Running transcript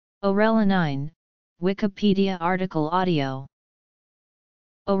Orellanine, Wikipedia article audio.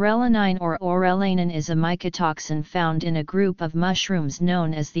 Orellanine or orellanine is a mycotoxin found in a group of mushrooms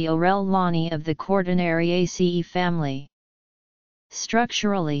known as the Orellanae of the Cordonariaceae family.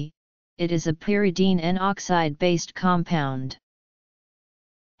 Structurally, it is a pyridine N oxide-based compound.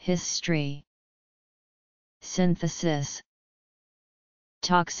 History. Synthesis.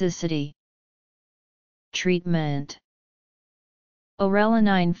 Toxicity. Treatment.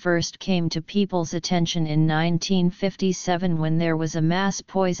 Orellanine first came to people's attention in 1957 when there was a mass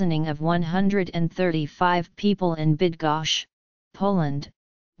poisoning of 135 people in Bydgoszcz, Poland,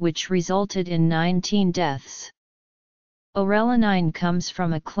 which resulted in 19 deaths. Orellanine comes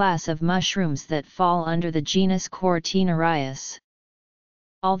from a class of mushrooms that fall under the genus Cortinarius.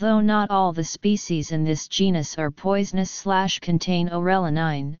 Although not all the species in this genus are poisonous/contain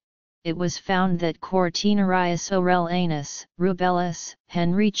orellanine, it was found that Cortinarius orellanus, rubellus,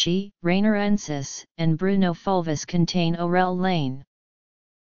 henrici, rainerensis, and brunofulvus contain orellanine.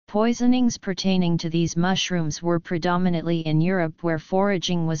 Poisonings pertaining to these mushrooms were predominantly in Europe, where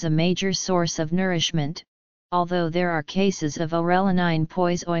foraging was a major source of nourishment, although there are cases of orellanine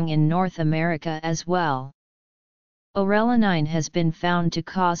poisoning in North America as well. Orellanine has been found to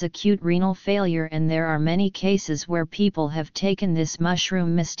cause acute renal failure, and there are many cases where people have taken this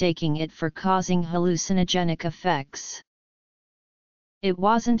mushroom mistaking it for causing hallucinogenic effects. It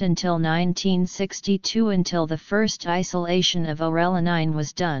wasn't until 1962 until the first isolation of orellanine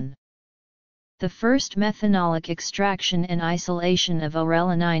was done. The first methanolic extraction and isolation of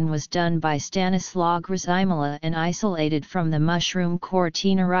orellanine was done by Stanislaw Grzymola and isolated from the mushroom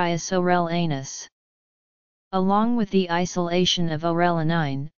Cortinarius orellanus. Along with the isolation of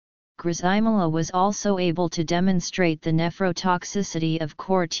orellanine, Grzymola was also able to demonstrate the nephrotoxicity of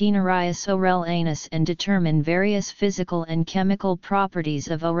Cortinarius orellanus and determine various physical and chemical properties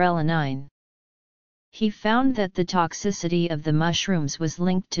of orellanine. He found that the toxicity of the mushrooms was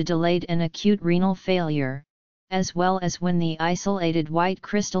linked to delayed and acute renal failure, as well as when the isolated white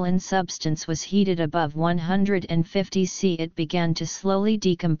crystalline substance was heated above 150 C, it began to slowly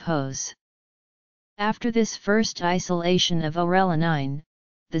decompose. After this first isolation of orellanine,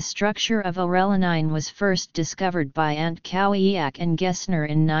 the structure of orellanine was first discovered by Antkowiak and Gessner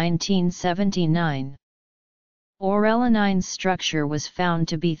in 1979. Orellanine's structure was found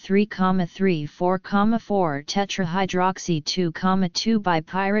to be 3,3,4,4 tetrahydroxy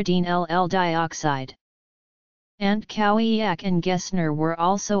 2,2-bipyridine LL dioxide. Antkowiak and Gessner were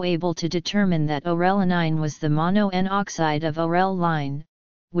also able to determine that orellanine was the mono-N oxide of orellanine,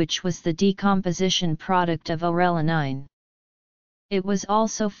 which was the decomposition product of orellanine. It was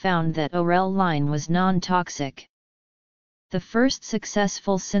also found that orellanine was non-toxic. The first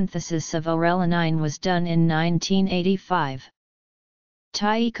successful synthesis of orellanine was done in 1985.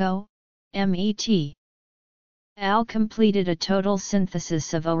 Taiko, M.E.T. al. completed a total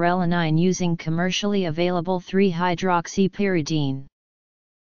synthesis of orellanine using commercially available 3-hydroxypyridine.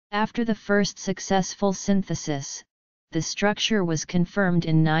 After the first successful synthesis, the structure was confirmed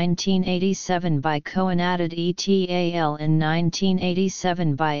in 1987 by Cohen-Added ETAL and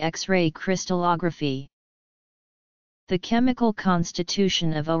 1987 by X-ray crystallography. The chemical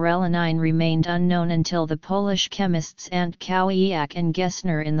constitution of orellanine remained unknown until the Polish chemists Antkowiak and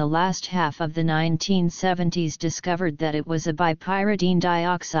Gessner in the last half of the 1970s discovered that it was a bipyridine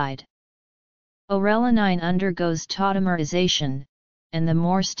dioxide. Orellanine undergoes tautomerization, and the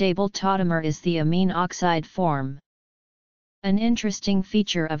more stable tautomer is the amine oxide form. An interesting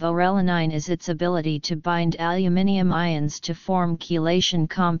feature of orellanine is its ability to bind aluminium ions to form chelation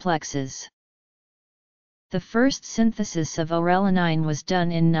complexes. The first synthesis of orellanine was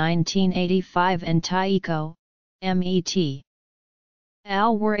done in 1985 and Taiko, M.E.T.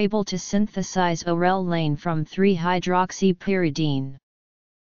 al. were able to synthesize orellanine from 3-hydroxypyridine.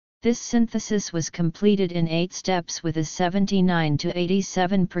 This synthesis was completed in 8 steps with a 79 to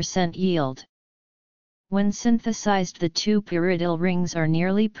 87% yield. When synthesized, the two pyridyl rings are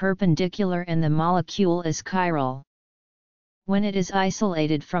nearly perpendicular and the molecule is chiral. When it is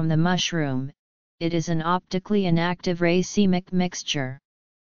isolated from the mushroom, it is an optically inactive racemic mixture.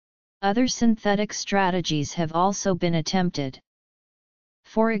 Other synthetic strategies have also been attempted.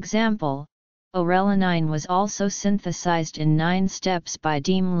 For example, orellanine was also synthesized in 9 steps by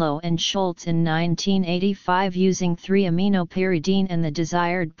Diemlow and Schultz in 1985 using 3-aminopyridine, and the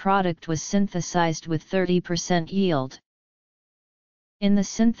desired product was synthesized with 30% yield. In the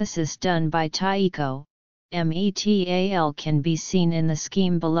synthesis done by Taiko, METAL can be seen in the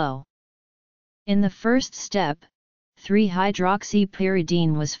scheme below. In the first step,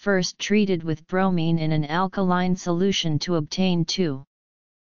 3-hydroxypyridine was first treated with bromine in an alkaline solution to obtain 2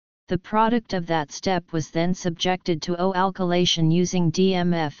 The product of that step was then subjected to O-alkylation using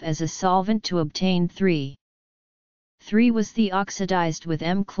DMF as a solvent to obtain 3. 3 was the oxidized with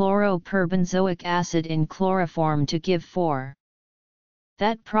M-chloroperbenzoic acid in chloroform to give 4.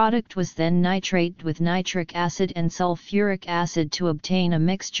 That product was then nitrated with nitric acid and sulfuric acid to obtain a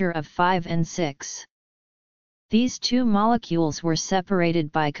mixture of 5 and 6. These two molecules were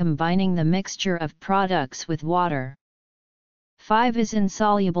separated by combining the mixture of products with water. 5 is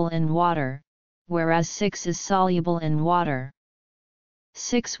insoluble in water, whereas 6 is soluble in water.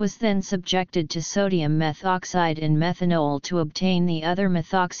 6 was then subjected to sodium methoxide in methanol to obtain the other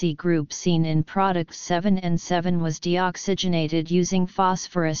methoxy group seen in product 7, and 7 was deoxygenated using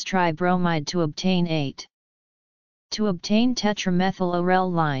phosphorus tribromide to obtain 8. To obtain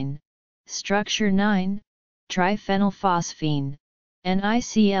tetramethyl-orelline, structure 9, triphenylphosphine,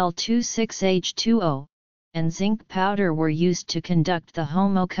 NiCl26H2O, and zinc powder were used to conduct the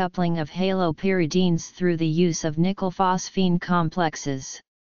homocoupling of halopyridines through the use of nickel-phosphine complexes.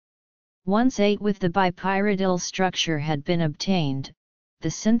 Once 8 with the bipyridyl structure had been obtained, the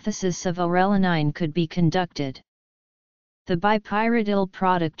synthesis of orellanine could be conducted. The bipyridyl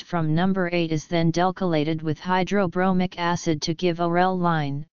product from number 8 is then delchalated with hydrobromic acid to give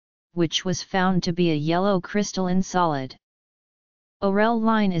orellanine, which was found to be a yellow crystalline solid.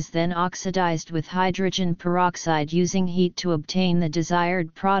 Orellanine is then oxidized with hydrogen peroxide using heat to obtain the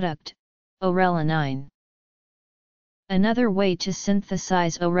desired product, orellanine. Another way to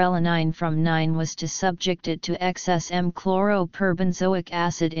synthesize orellanine from 9 was to subject it to excess M-chloroperbenzoic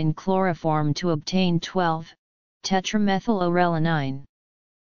acid in chloroform to obtain 12, tetramethyl-orellanine.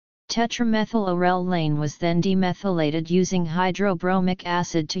 Tetramethyl-orellanine was then demethylated using hydrobromic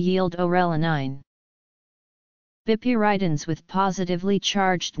acid to yield orellanine. Bipyridines with positively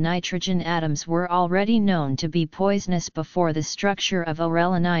charged nitrogen atoms were already known to be poisonous before the structure of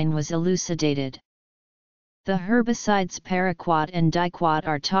orellanine was elucidated. The herbicides paraquat and diquat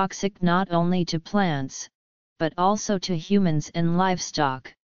are toxic not only to plants, but also to humans and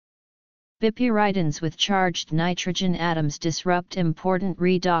livestock. Bipyridines with charged nitrogen atoms disrupt important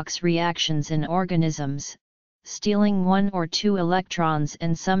redox reactions in organisms, stealing 1 or 2 electrons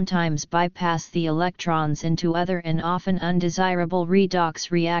and sometimes bypass the electrons into other and often undesirable redox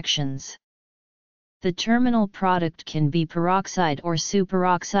reactions. The terminal product can be peroxide or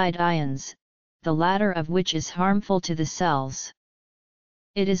superoxide ions, the latter of which is harmful to the cells.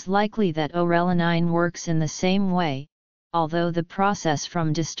 It is likely that orellanine works in the same way, although the process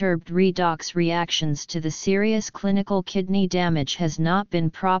from disturbed redox reactions to the serious clinical kidney damage has not been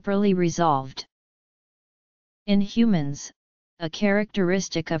properly resolved. In humans, a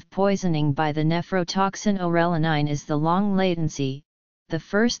characteristic of poisoning by the nephrotoxin orellanine is the long latency. The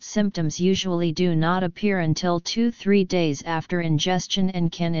first symptoms usually do not appear until 2-3 days after ingestion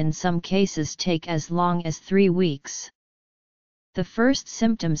and can in some cases take as long as 3 weeks. The first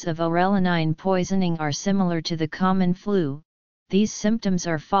symptoms of orellanine poisoning are similar to the common flu. These symptoms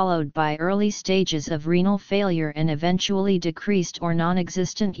are followed by early stages of renal failure and eventually decreased or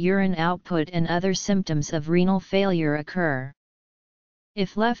non-existent urine output, and other symptoms of renal failure occur.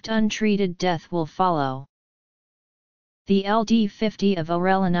 If left untreated, death will follow. The LD50 of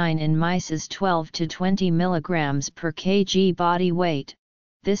orellanine in mice is 12 to 20 mg per kg body weight.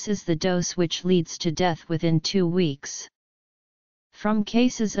 This is the dose which leads to death within 2 weeks. From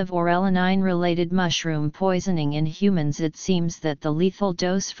cases of orellanine-related mushroom poisoning in humans, it seems that the lethal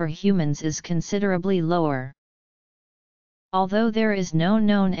dose for humans is considerably lower. Although there is no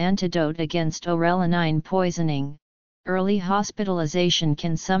known antidote against orellanine poisoning, early hospitalization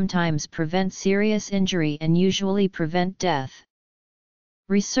can sometimes prevent serious injury and usually prevent death.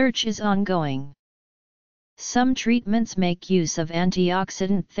 Research is ongoing. Some treatments make use of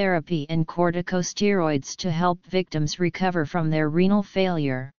antioxidant therapy and corticosteroids to help victims recover from their renal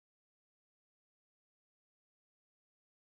failure.